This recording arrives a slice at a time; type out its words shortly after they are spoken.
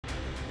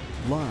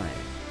Live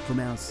from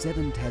our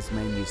 7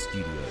 Tasmania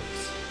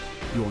studios,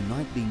 your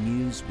nightly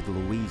news with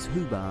Louise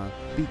Huber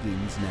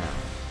begins now.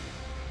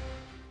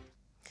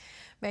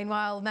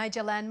 Meanwhile,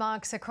 major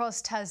landmarks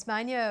across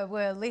Tasmania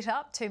were lit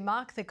up to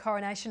mark the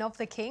coronation of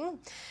the King.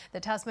 The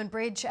Tasman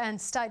Bridge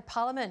and State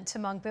Parliament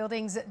among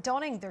buildings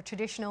donning the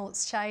traditional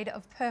shade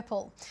of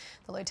purple.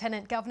 The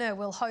Lieutenant Governor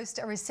will host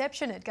a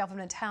reception at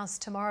Government House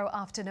tomorrow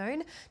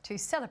afternoon to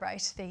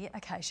celebrate the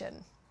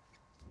occasion.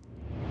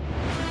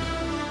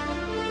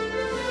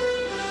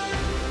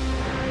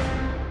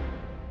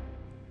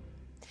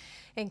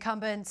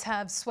 Incumbents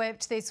have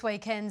swept this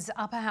weekend's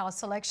upper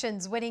house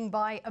elections, winning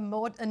by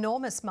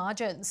enormous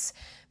margins.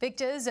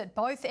 Victors at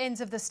both ends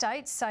of the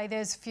state say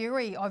there's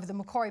fury over the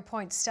Macquarie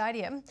Point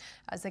Stadium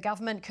as the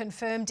government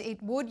confirmed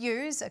it would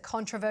use a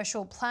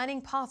controversial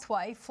planning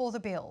pathway for the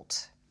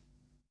build.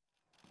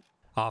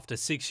 After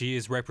 6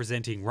 years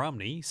representing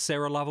Rumney,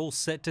 Sarah Lovell's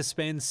set to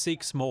spend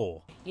 6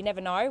 more. You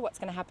never know what's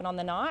going to happen on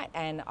the night,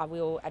 and I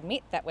will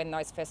admit that when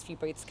those first few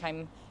booths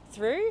came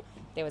through,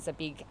 there was a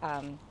big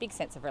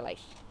sense of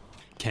relief.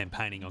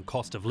 Campaigning on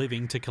cost of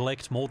living to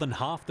collect more than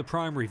half the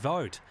primary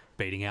vote,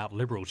 beating out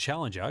Liberal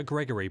challenger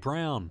Gregory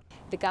Brown.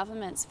 The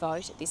government's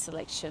vote at this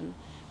election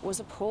was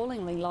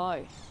appallingly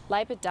low.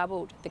 Labor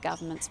doubled the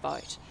government's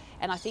vote,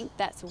 and I think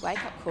that's a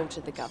wake-up call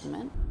to the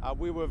government.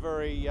 We were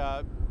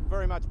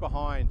very much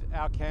behind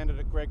our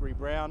candidate Gregory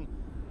Brown.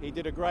 He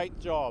did a great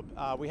job.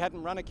 We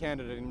hadn't run a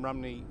candidate in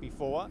Rumney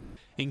before.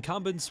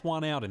 Incumbents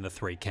won out in the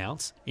 3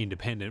 counts.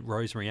 Independent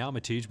Rosemary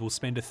Armitage will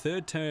spend a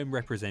 3rd term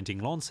representing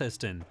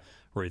Launceston.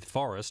 Ruth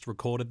Forrest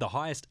recorded the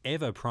highest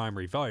ever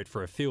primary vote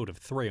for a field of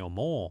 3 or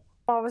more.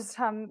 I was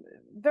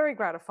very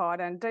gratified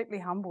and deeply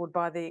humbled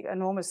by the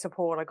enormous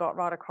support I got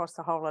right across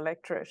the whole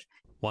electorate.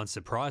 One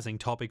surprising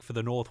topic for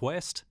the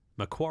Northwest,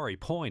 Macquarie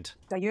Point.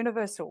 The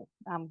universal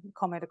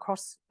comment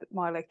across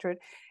my electorate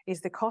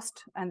is the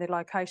cost and the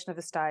location of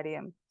the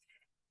stadium.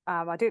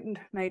 I didn't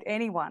meet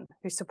anyone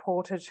who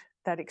supported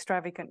that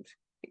extravagant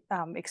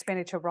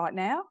expenditure right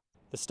now.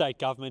 The state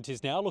government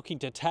is now looking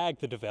to tag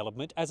the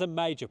development as a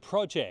major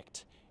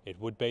project. It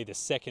would be the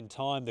 2nd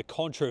time the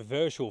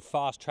controversial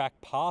fast-track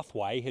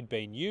pathway had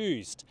been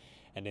used,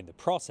 and in the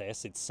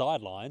process it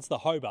sidelines the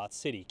Hobart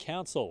City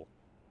Council.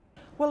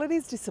 Well, it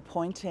is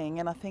disappointing,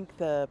 and I think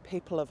the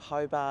people of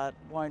Hobart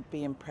won't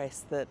be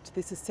impressed that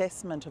this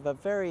assessment of a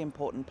very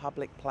important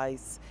public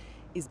place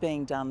is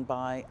being done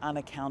by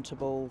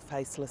unaccountable,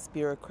 faceless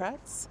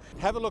bureaucrats.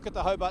 Have a look at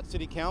the Hobart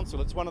City Council.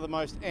 It's one of the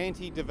most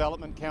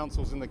anti-development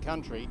councils in the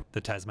country.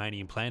 The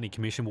Tasmanian Planning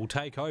Commission will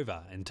take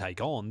over and take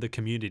on the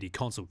community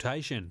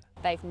consultation.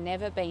 They've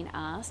never been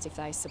asked if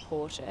they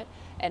support it,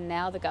 and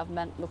now the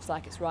government looks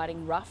like it's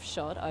riding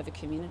roughshod over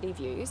community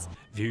views.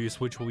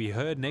 Views which will be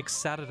heard next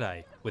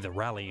Saturday, with a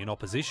rally in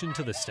opposition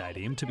to the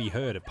stadium to be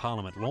heard at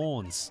Parliament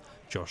lawns.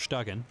 Josh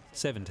Duggan,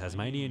 7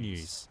 Tasmania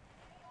News.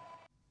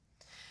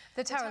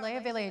 The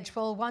Tarraleah village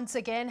will once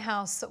again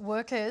house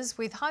workers,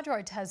 with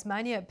Hydro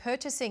Tasmania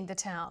purchasing the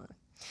town.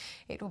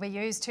 It will be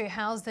used to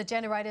house the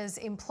generator's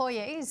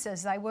employees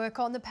as they work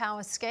on the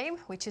power scheme,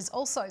 which is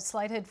also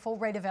slated for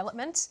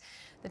redevelopment.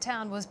 The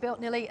town was built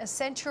nearly a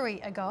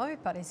century ago,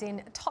 but is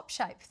in top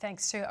shape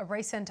thanks to a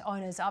recent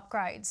owner's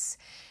upgrades.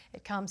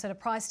 It comes at a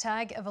price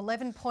tag of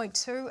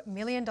 $11.2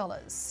 million.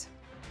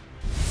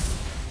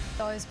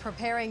 Those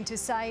preparing to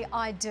say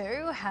I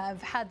do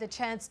have had the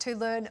chance to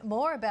learn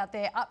more about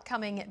their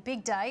upcoming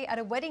big day at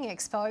a wedding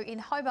expo in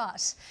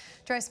Hobart.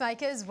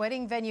 Dressmakers,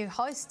 wedding venue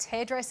hosts,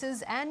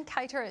 hairdressers and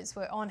caterers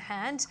were on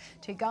hand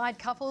to guide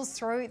couples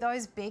through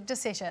those big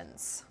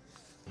decisions.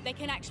 They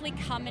can actually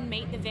come and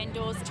meet the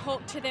vendors,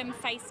 talk to them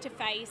face to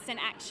face and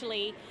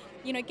actually,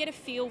 get a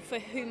feel for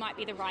who might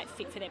be the right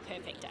fit for their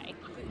perfect day.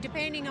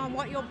 Depending on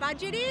what your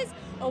budget is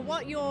or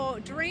what your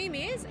dream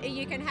is,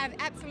 you can have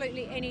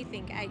absolutely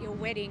anything at your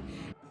wedding.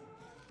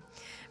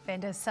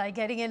 Vendors say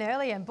getting in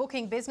early and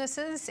booking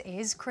businesses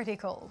is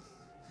critical.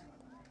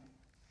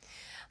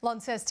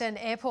 Launceston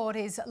Airport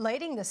is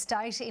leading the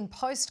state in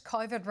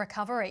post-COVID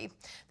recovery.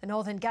 The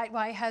Northern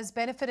Gateway has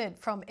benefited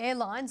from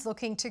airlines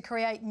looking to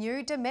create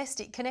new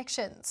domestic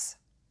connections.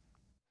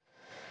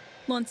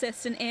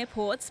 Launceston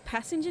Airport's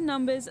passenger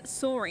numbers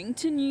soaring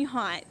to new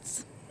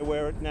heights.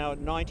 We're now at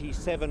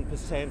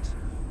 97%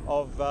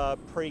 of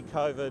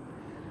pre-COVID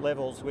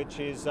levels,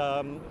 which is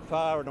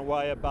far and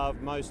away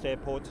above most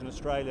airports in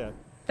Australia.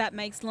 That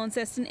makes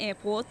Launceston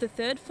Airport the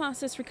 3rd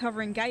fastest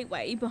recovering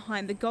gateway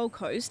behind the Gold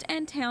Coast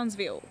and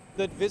Townsville.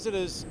 That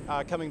visitors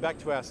are coming back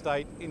to our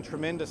state in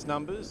tremendous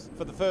numbers.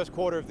 For the first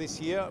quarter of this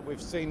year,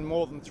 we've seen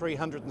more than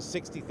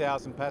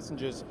 360,000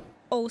 passengers.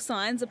 All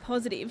signs are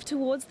positive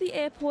towards the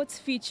airport's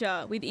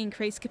future, with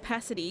increased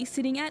capacity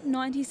sitting at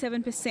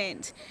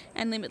 97%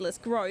 and limitless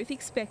growth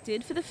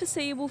expected for the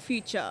foreseeable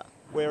future.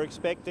 We're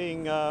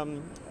expecting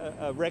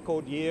a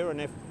record year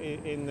and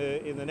in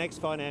the next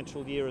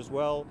financial year as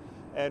well,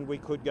 and we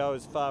could go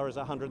as far as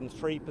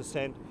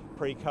 103%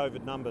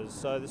 pre-COVID numbers.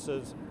 So this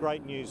is a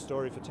great news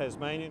story for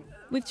Tasmania.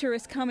 With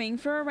tourists coming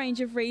for a range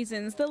of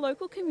reasons, the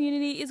local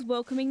community is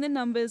welcoming the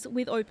numbers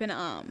with open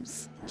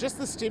arms. Just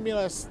the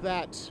stimulus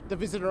that the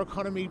visitor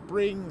economy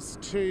brings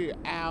to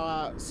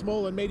our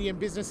small and medium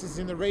businesses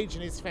in the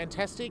region is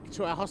fantastic,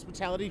 to our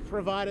hospitality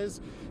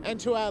providers and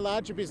to our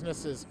larger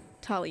businesses.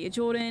 Talia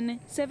Jordan,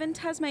 7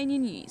 Tasmania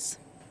News.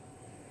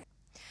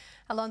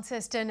 A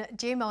Launceston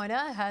gym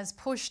owner has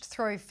pushed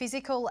through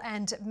physical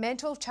and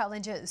mental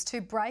challenges to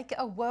break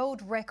a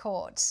world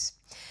record.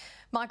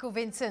 Michael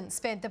Vincent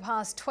spent the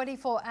past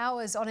 24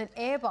 hours on an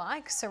air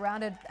bike,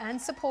 surrounded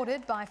and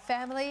supported by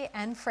family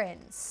and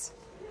friends.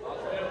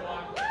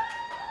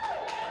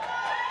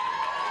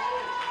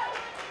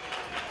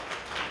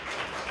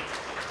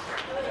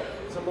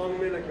 It's a long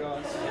minute,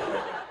 guys.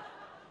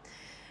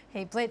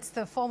 He blitzed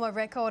the former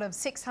record of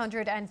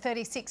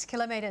 636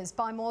 kilometres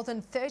by more than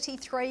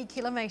 33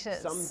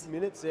 kilometres. Some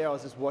minutes there, I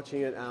was just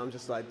watching it and I'm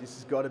just like, this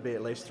has got to be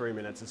at least 3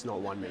 minutes. It's not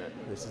 1 minute.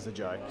 This is a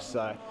joke.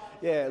 So,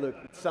 yeah, look,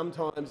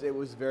 sometimes it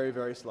was very,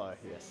 very slow,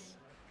 yes.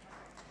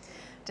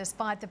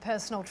 Despite the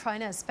personal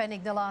trainer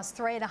spending the last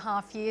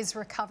 3.5 years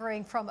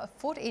recovering from a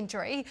foot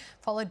injury,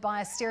 followed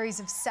by a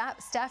series of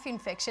staph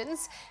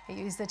infections, he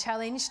used the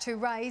challenge to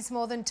raise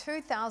more than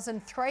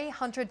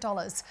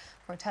 $2,300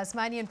 for a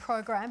Tasmanian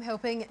program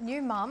helping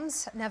new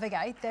mums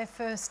navigate their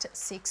first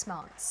 6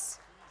 months.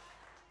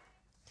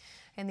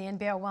 In the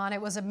NBL 1,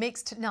 it was a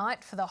mixed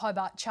night for the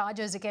Hobart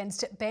Chargers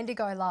against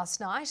Bendigo last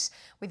night,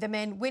 with the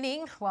men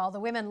winning while the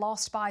women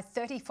lost by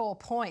 34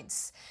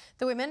 points.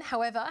 The women,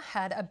 however,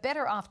 had a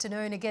better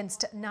afternoon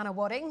against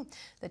Nunawading.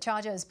 The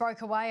Chargers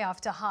broke away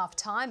after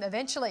half-time,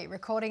 eventually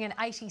recording an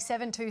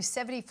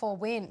 87-74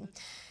 win.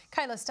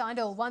 Kayla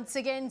Steindl once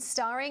again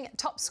starring,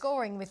 top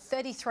scoring with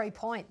 33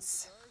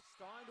 points.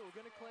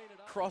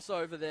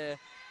 Crossover there,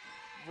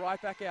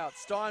 right back out.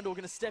 Steindl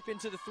going to step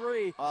into the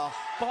three,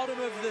 bottom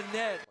of the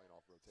net.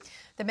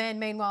 The men,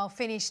 meanwhile,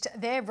 finished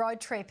their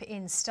road trip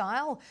in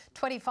style.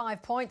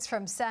 25 points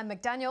from Sam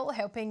McDaniel,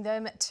 helping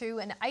them to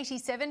an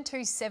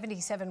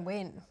 87-77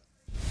 win.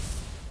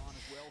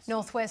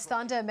 Northwest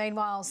Thunder,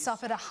 meanwhile,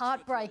 suffered a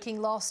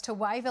heartbreaking loss to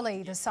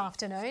Waverley this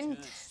afternoon.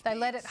 They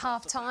led at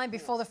half-time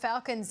before the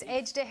Falcons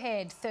edged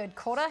ahead third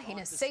quarter in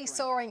a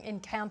seesawing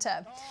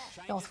encounter.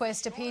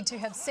 Northwest appeared to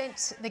have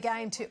sent the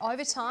game to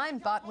overtime,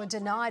 but were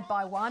denied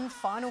by one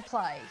final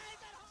play.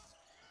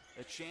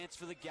 A chance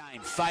for the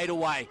game. Fade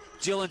away.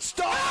 Dylan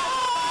Stein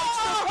makes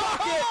the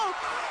bucket.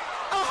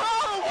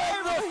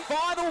 And the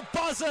final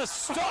buzzer.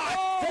 Stein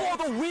for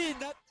the win.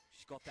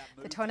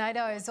 The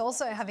Tornadoes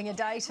also having a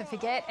day to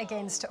forget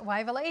against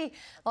Waverley.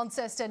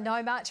 Launceston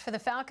no match for the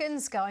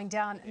Falcons, going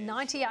down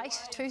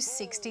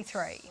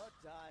 98-63.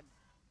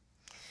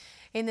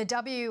 In the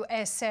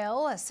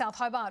WSL, South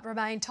Hobart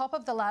remained top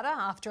of the ladder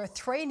after a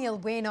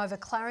 3-0 win over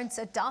Clarence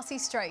at Darcy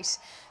Street.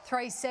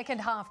 3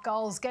 second-half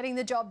goals getting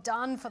the job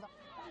done for the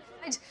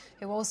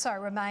who also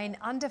remain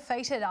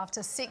undefeated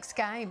after 6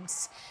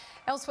 games.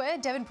 Elsewhere,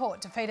 Devonport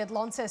defeated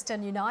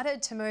Launceston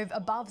United to move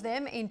above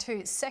them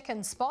into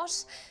second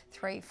spot.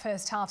 3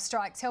 first-half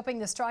strikes helping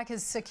the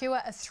Strikers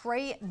secure a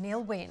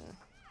 3-0 win.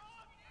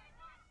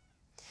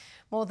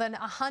 More than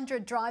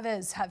 100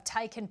 drivers have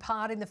taken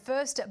part in the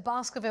first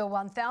Baskerville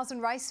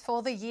 1000 race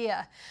for the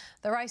year.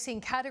 The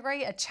racing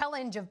category, a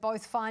challenge of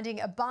both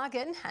finding a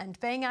bargain and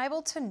being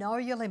able to know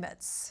your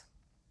limits.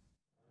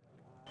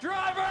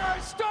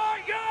 Driver, start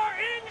your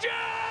engine!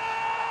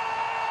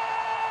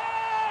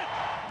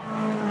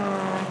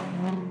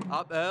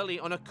 Up early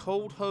on a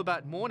cold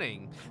Hobart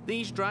morning,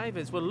 these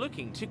drivers were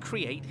looking to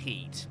create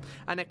heat.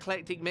 An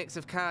eclectic mix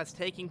of cars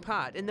taking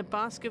part in the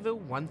Baskerville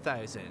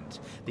 1000.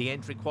 The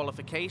entry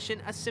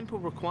qualification, a simple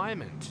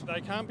requirement.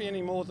 They can't be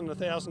any more than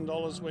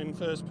 $1,000 when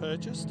first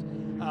purchased.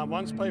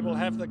 Once people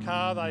have the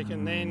car, they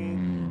can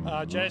then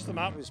jazz them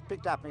up. It was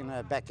picked up in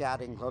a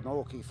backyard in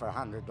Glenorchy for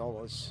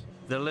 $100.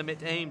 The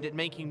limit aimed at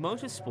making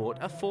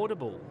motorsport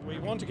affordable. We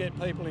want to get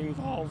people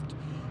involved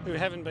who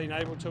haven't been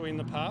able to in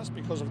the past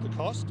because of the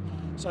cost.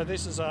 So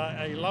this is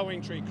a low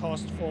entry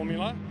cost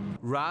formula.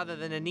 Rather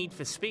than a need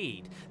for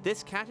speed,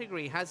 this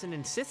category has an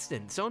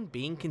insistence on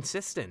being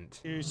consistent.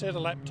 You set a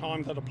lap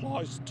time that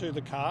applies to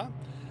the car,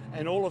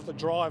 and all of the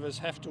drivers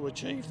have to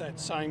achieve that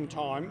same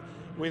time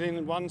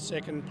within 1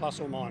 second plus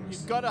or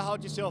minus. You've got to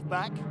hold yourself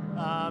back.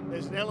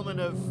 There's an element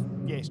of,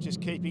 yes,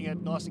 just keeping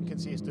it nice and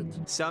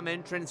consistent. Some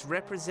entrants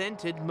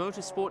represented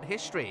motorsport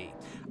history,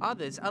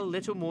 others a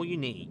little more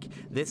unique.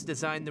 This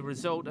design the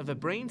result of a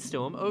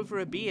brainstorm over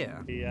a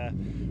beer. We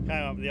came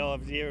up with the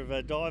idea of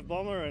a dive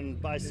bomber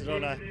and based it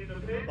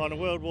on a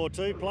World War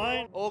II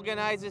plane.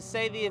 Organisers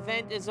say the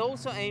event is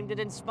also aimed at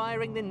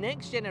inspiring the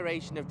next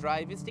generation of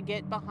drivers to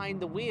get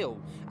behind the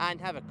wheel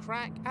and have a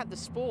crack at the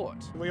sport.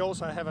 We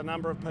also have a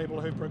number of people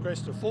who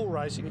progress to full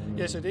racing.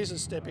 Yes, it is a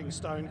stepping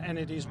stone and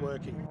it is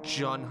working.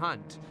 John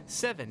Hunt,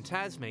 7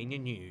 Tasmania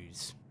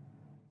News.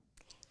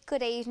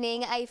 Good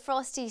evening. A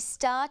frosty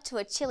start to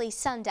a chilly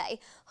Sunday.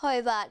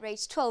 Hobart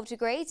reached 12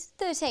 degrees,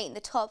 13 the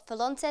top for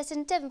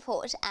Launceston,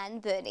 Devonport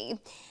and Burnie.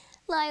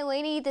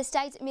 Lyowini, the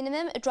state's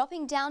minimum,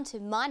 dropping down to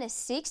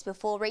 -6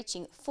 before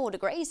reaching 4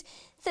 degrees.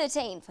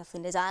 13 for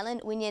Flinders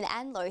Island, Wynyard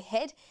and Low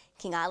Head.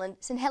 King Island,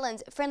 St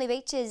Helens, Friendly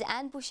Beaches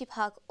and Bushy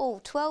Park all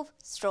 12,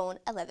 Strawn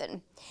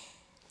 11.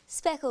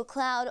 Speckled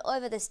cloud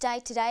over the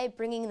state today,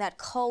 bringing that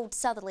cold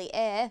southerly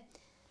air.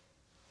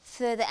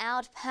 Further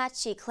out,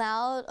 patchy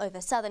cloud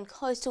over southern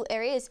coastal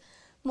areas,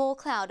 more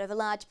cloud over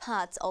large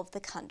parts of the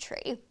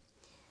country.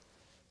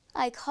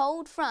 A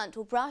cold front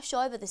will brush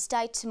over the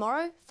state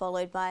tomorrow,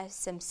 followed by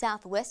some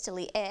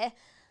southwesterly air.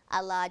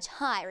 A large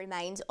high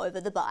remains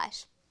over the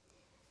Bight.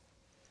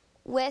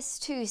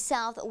 West to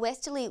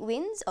southwesterly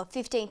winds of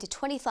 15 to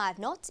 25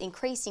 knots,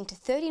 increasing to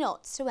 30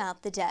 knots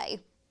throughout the day.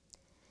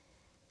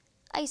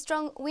 A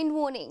strong wind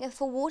warning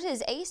for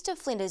waters east of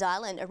Flinders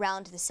Island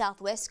around the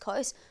southwest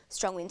coast.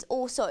 Strong winds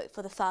also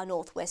for the far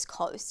northwest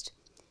coast.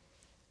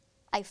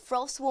 A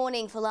frost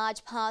warning for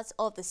large parts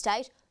of the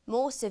state,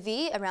 more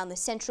severe around the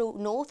central,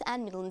 north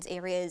and Midlands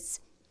areas.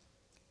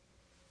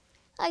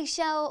 A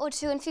shower or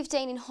two and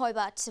 15 in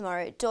Hobart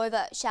tomorrow.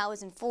 Dover,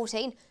 showers and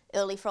 14,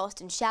 early frost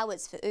and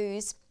showers for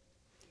Ouse.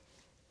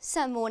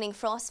 Some morning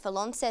frost for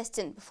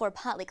Launceston before a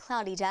partly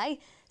cloudy day,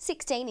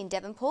 16 in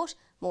Devonport,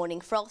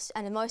 morning frost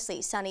and a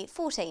mostly sunny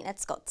 14 at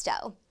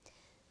Scottsdale.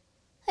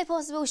 A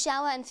possible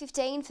shower and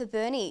 15 for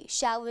Burnie,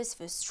 showers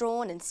for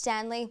Strawn and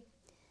Stanley.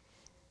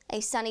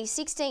 A sunny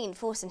 16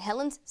 for St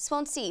Helens,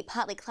 Swansea,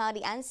 partly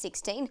cloudy and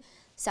 16.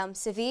 Some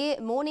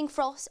severe morning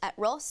frost at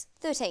Ross,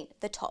 13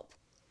 at the top.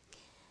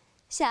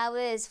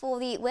 Showers for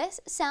the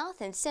west,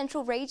 south and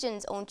central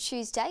regions on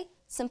Tuesday.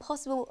 Some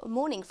possible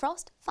morning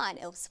frost, fine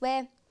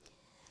elsewhere.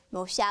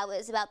 More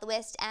showers about the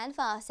west and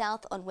far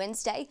south on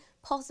Wednesday.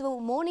 Possible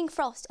morning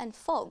frost and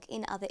fog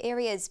in other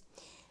areas.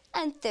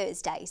 And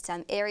Thursday,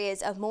 some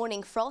areas of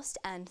morning frost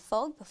and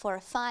fog before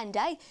a fine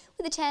day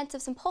with a chance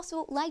of some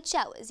possible late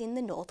showers in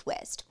the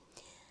northwest.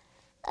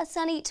 A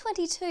sunny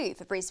 22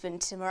 for Brisbane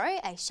tomorrow,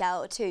 a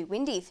shower or two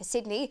windy for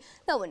Sydney,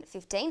 Melbourne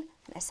 15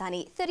 and a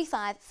sunny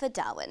 35 for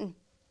Darwin.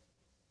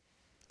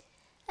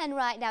 And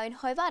right now in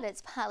Hobart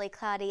it's partly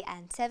cloudy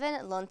and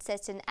 7,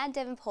 Launceston and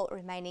Devonport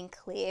remaining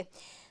clear.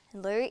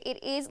 And Lou,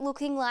 it is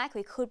looking like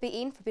we could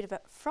be in for a bit of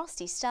a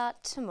frosty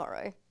start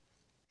tomorrow.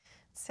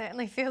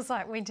 Certainly feels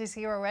like winter's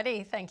here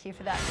already. Thank you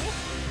for that, Nick.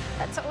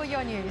 That's all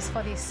your news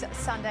for this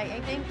Sunday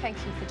evening. Thank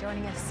you for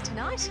joining us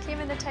tonight. Kim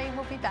and the team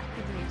will be back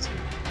with you too.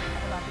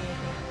 Have a lovely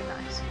evening. Good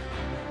night.